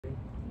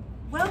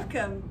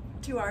Welcome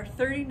to our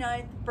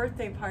 39th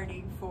birthday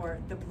party for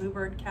the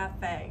Bluebird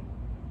Cafe.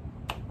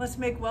 Let's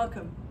make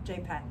welcome J.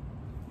 Patten.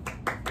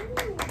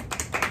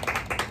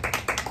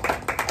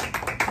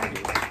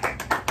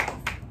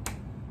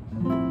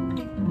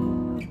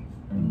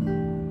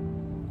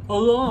 A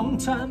long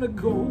time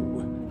ago,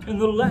 in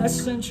the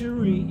last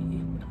century,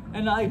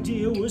 an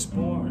idea was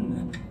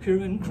born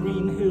here in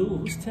Green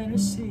Hills,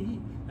 Tennessee.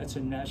 That's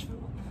in Nashville.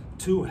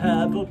 To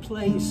have a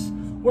place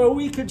where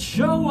we could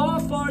show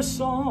off our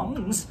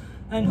songs,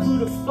 and who'd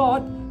have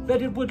thought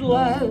that it would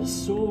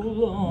last so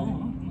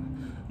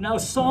long? Now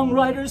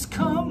songwriters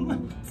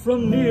come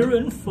from near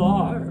and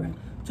far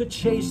to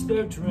chase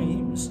their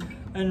dreams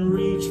and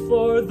reach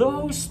for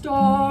those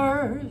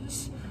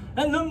stars,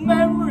 and the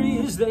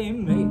memories they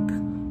make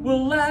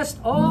will last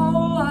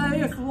all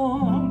life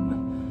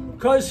long.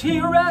 'Cause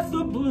here at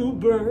the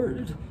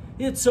Bluebird,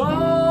 it's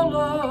all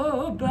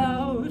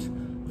about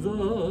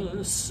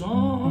the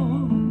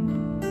song.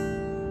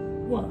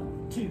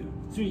 1, 2,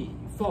 3,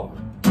 4.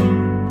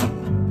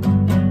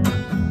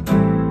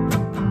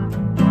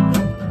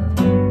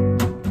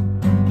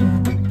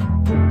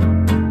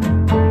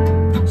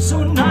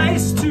 So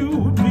nice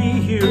to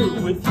be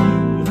here with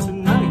you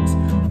tonight.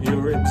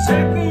 You're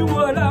exactly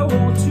what I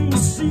want to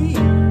see.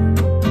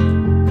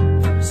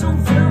 So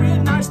very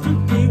nice to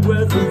be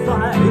where the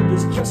vibe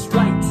is just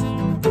right.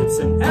 It's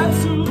an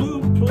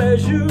absolute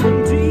pleasure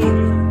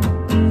indeed.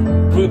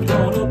 We're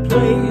gonna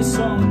play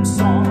some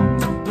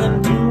songs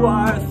and do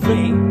our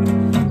thing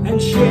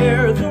and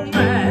share the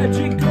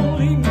magic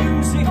only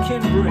music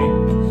can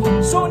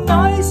bring. So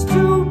nice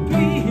to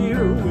be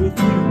here with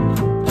you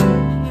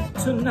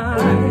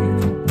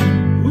tonight.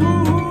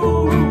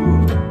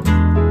 Ooh,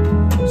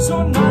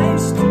 so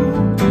nice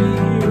to be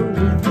here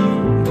with you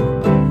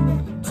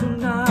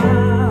tonight.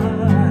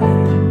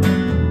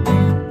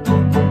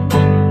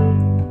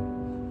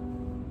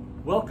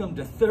 Welcome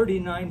to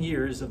 39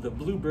 years of the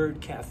Bluebird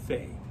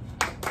Cafe.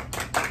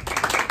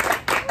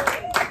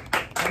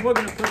 And we're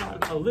going to put on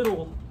a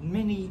little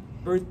mini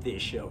birthday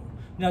show.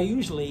 Now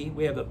usually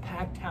we have a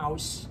packed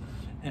house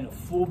and a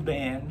full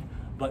band,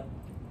 but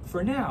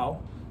for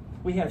now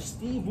we have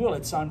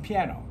Willets on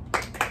piano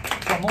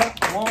from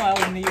Long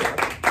Island, New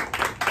York.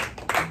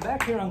 And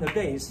back here on the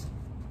bass,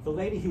 the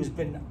lady who's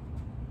been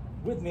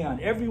with me on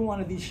every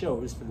one of these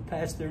shows for the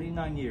past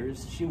 39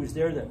 years. She was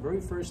there that very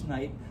first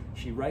night.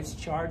 She writes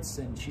charts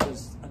and she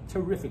does a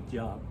terrific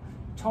job.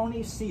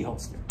 Toni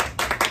Sehulster.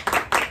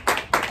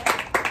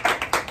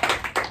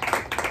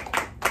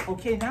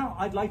 Okay, now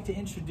I'd like to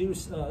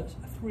introduce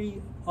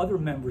 3 other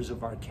members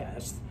of our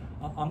cast.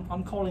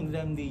 I'm calling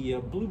them the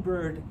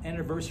Bluebird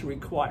Anniversary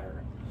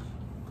Choir.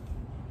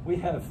 We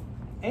have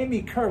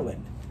Amy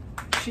Kurland.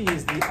 She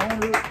is the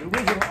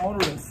original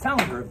owner and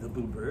founder of the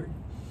Bluebird.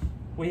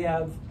 We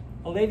have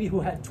a lady who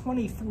had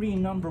 23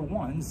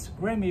 #1s,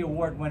 Grammy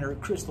Award winner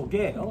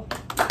Gayle.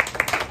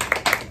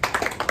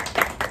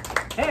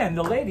 And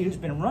the lady who's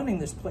been running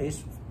this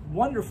place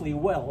wonderfully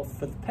well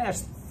for the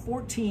past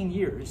 14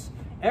 years,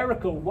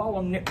 Erika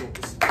Wollam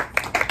Nichols.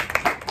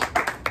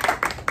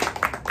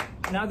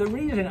 Now the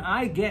reason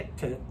I get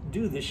to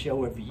do this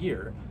show every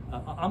year,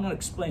 I'm gonna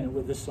explain it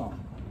with this song.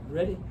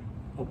 Ready?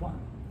 1,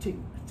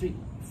 2, 3,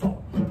 4.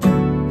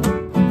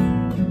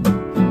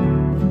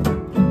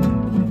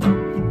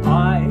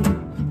 I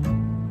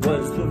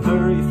was the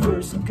very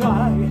first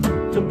guy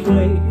to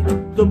play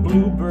the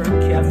Bluebird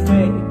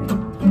Cafe.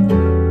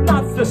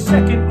 Not the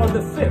 2nd or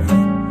the 5th,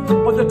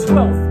 or the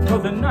 12th or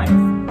the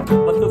 9th,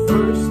 but the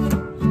first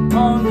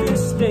on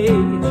this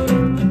stage.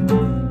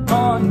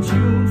 On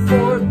June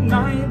 4th,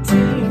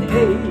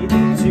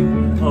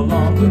 1982,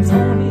 along with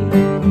Toni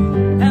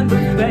and the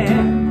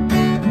band,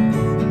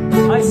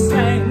 I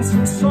sang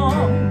some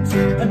songs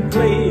and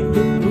played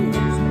the blues.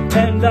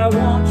 And I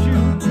want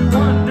you to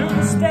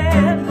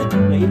understand,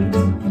 ladies,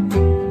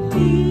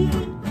 He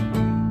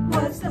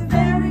was the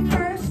very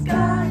first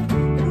guy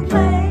who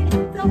played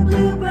the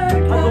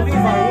Bluebird Cafe. I believe I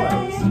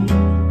was.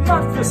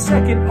 Not the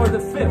 2nd or the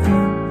 5th,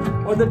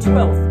 or the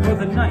 12th or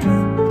the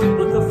 9th,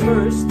 but the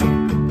first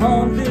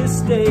on this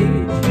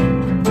stage.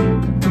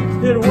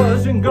 It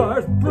wasn't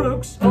Garth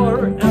Brooks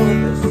or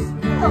Elvis,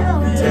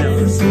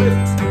 Taylor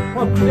Swift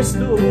or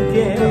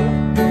Gayle.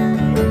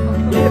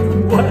 It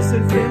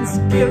wasn't Vince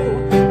Gill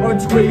or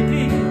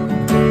Tweety,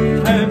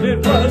 and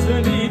it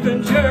wasn't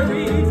even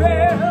Jerry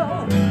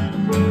Vale.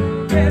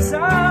 Yes,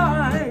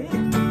 I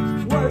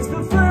was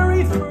the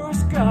very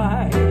first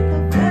guy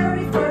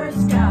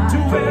to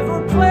ever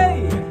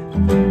play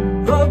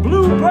the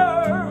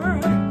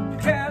Bluebird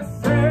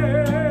Cafe.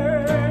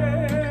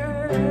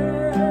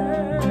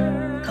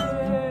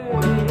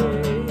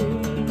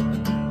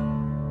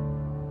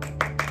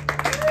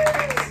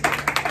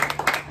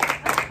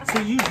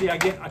 See, usually I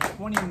get a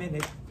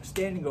 20-minute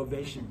standing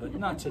ovation, but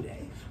not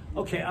today.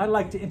 Okay, I'd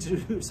like to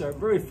introduce our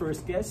very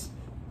first guest,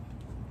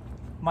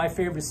 my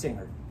favorite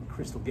singer,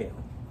 Gayle.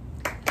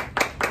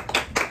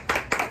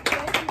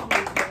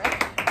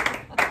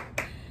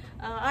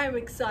 I'm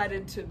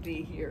excited to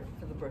be here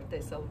for the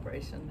birthday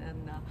celebration,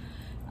 and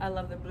I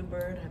love the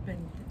Bluebird. I've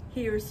been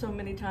here so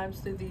many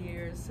times through the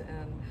years,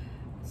 and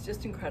it's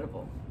just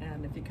incredible.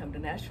 And if you come to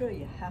Nashville,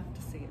 you have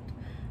to see it,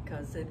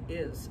 because it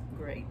is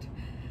great.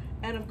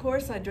 And of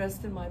course, I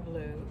dressed in my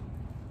blue,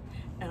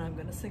 and I'm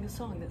going to sing a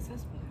song that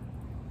says blue.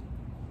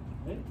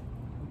 Ready?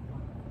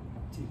 1,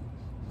 2,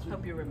 3.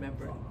 Hope you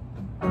remember it.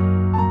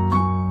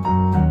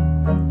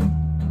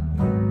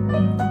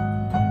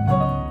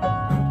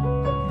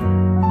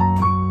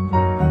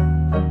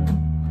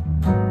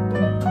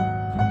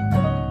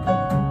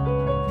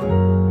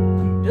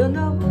 Don't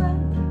know when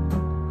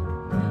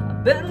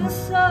I've been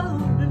so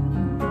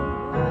blue,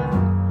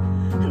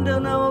 and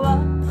don't know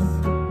what's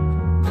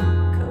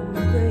come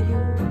for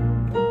you.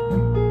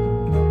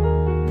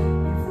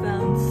 You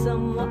found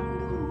someone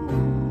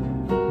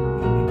new,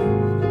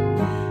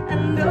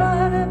 and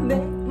ought to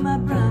make my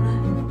brown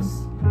eyes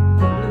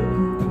blue.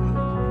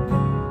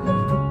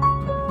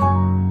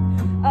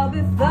 I'll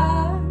be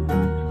fine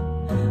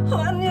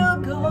when you're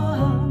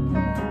gone.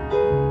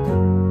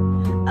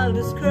 I'll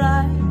just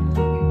cry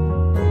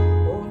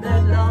all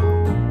night long.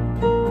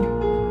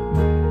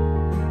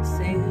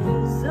 Say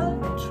these are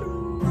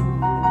true,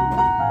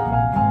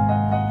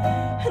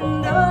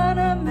 and ought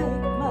to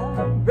make my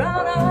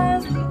brown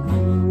eyes blue.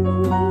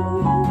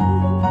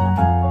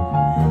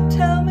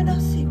 Tell me no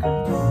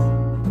secrets,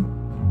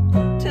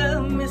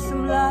 tell me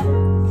some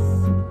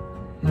lies,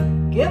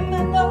 give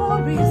me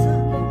no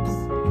reasons,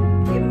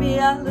 give me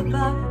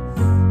alibis.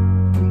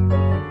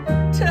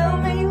 Tell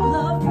me you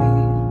love me,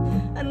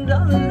 and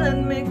don't let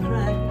me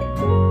cry.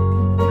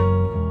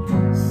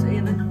 Say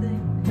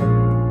anything,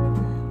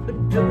 but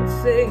don't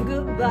say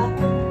goodbye.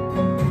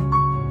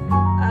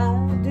 I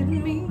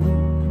didn't mean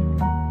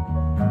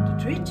to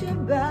treat you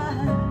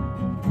bad,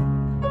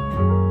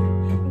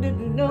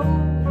 didn't know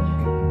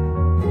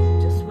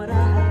just what I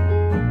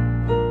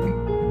had,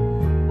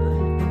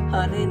 but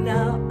honey,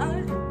 now I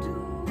do.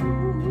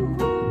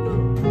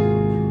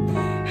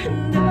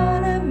 And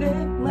don't I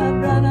make my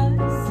brown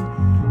eyes,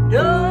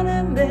 don't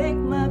I make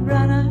my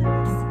brown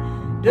eyes,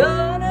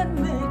 don't I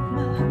make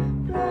my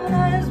brown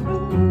eyes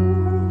blue.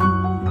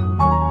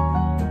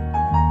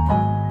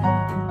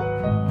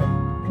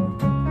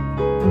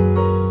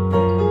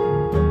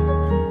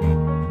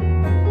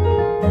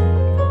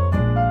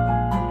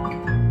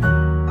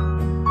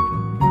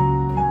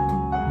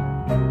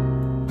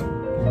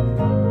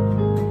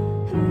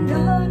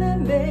 Don't I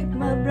make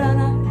my brown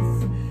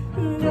eyes,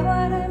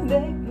 don't I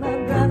make my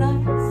brown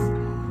eyes,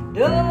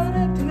 don't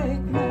I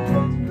make my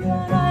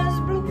brown eyes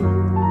blue.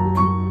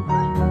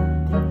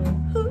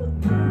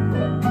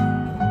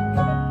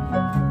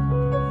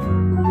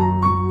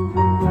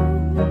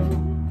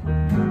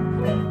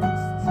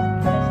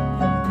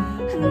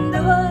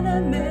 Don't I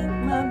make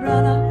my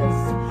brown eyes,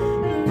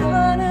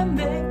 don't I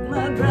make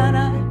my brown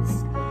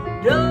eyes,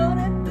 don't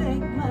I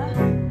make my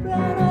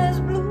brown eyes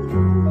blue.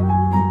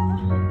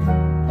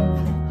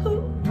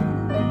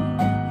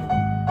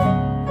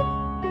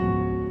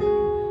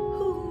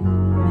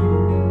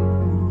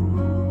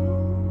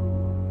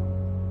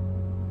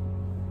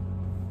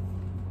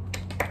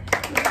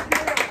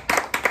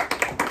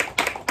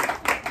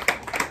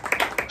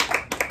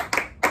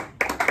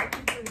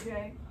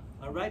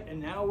 All right,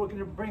 and now we're going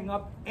to bring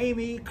up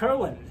Amy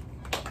Kurland.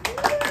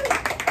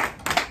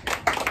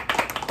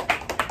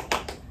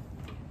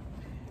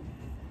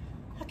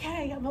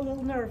 Okay, I'm a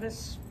little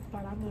nervous,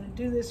 but I'm going to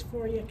do this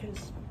for you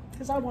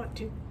because I want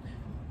to.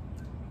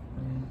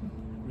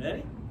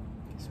 Ready?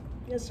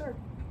 Yes, sir.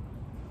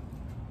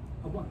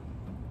 A 1,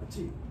 a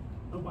 2,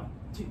 a 1,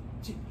 2,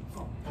 3,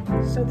 4.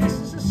 So this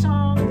is a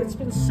song that's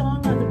been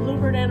sung on the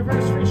Bluebird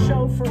anniversary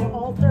show for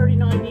all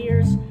 39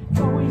 years. It's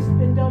always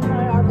been done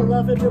by our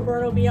beloved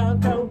Roberto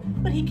Bianco,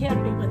 but he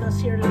can't be with us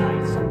here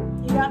tonight, so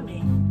you got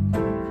me.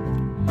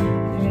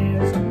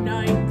 There's a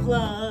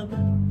nightclub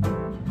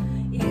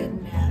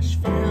in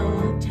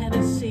Nashville,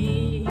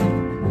 Tennessee.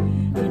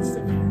 It's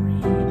the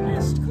very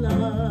best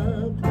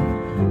club,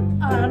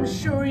 I'm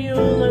sure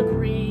you'll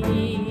agree.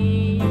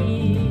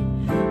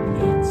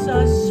 It's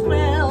a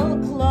swell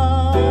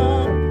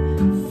club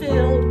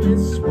filled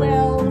with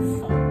swell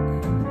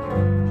folk,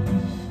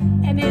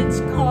 and it's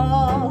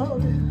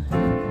called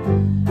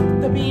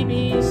the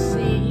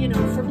BBC, you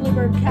know, for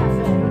Bluebird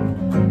Cafe.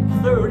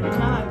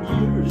 39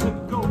 years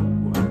ago,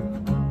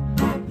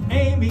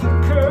 Amy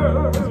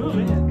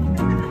Kurland,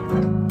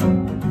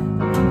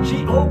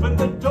 she opened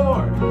the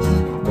doors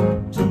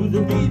to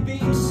the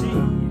BBC.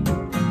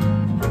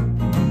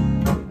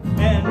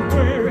 And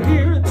we're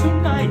here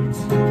tonight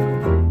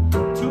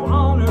to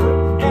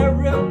honor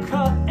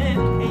Erika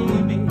and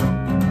Amy,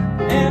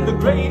 and the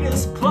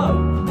greatest club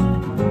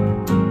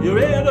you're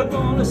ever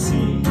gonna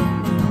see.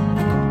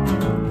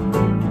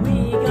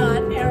 We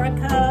got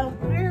Erika,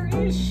 where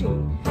is she?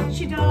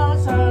 She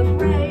does a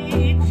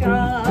great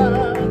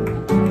job.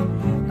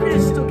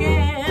 Crystal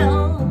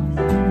Gayle,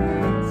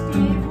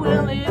 Steve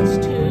Willets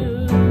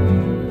too.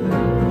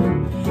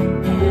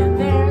 And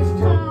there's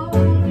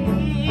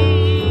Toni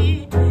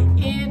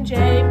in J.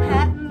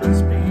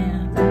 Patten's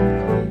band.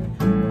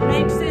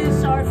 Makes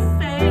this our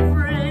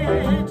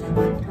favorite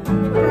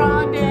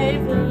grande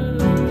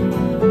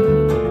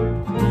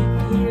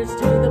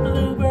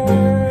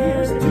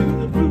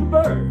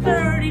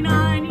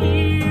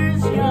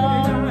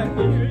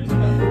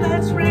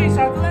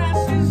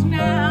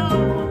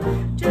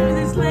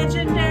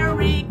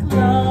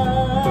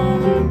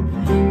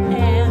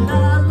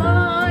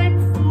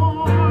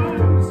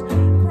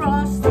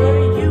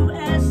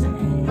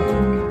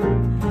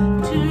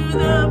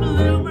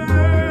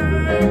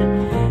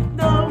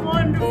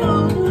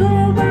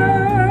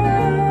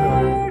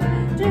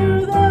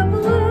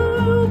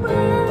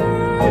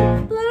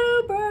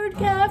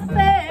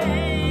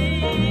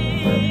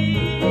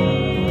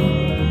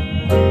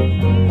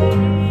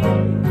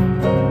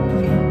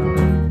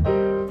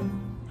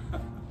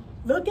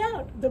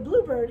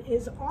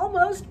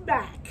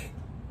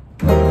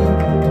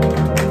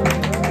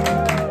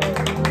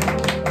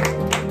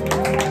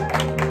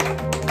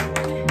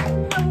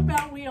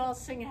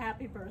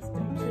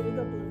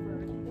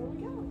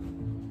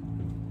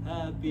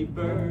Happy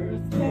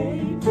birthday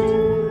to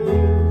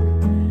you.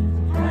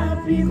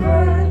 Happy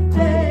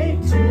birthday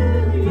to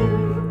you.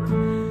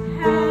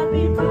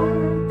 Happy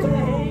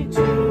birthday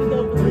to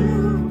the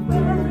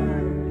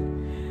Bluebird.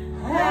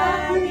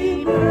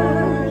 Happy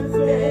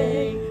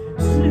birthday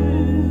to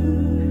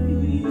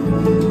you.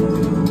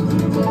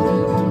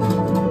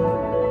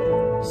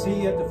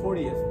 See you at the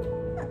 40th.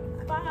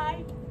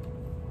 Bye.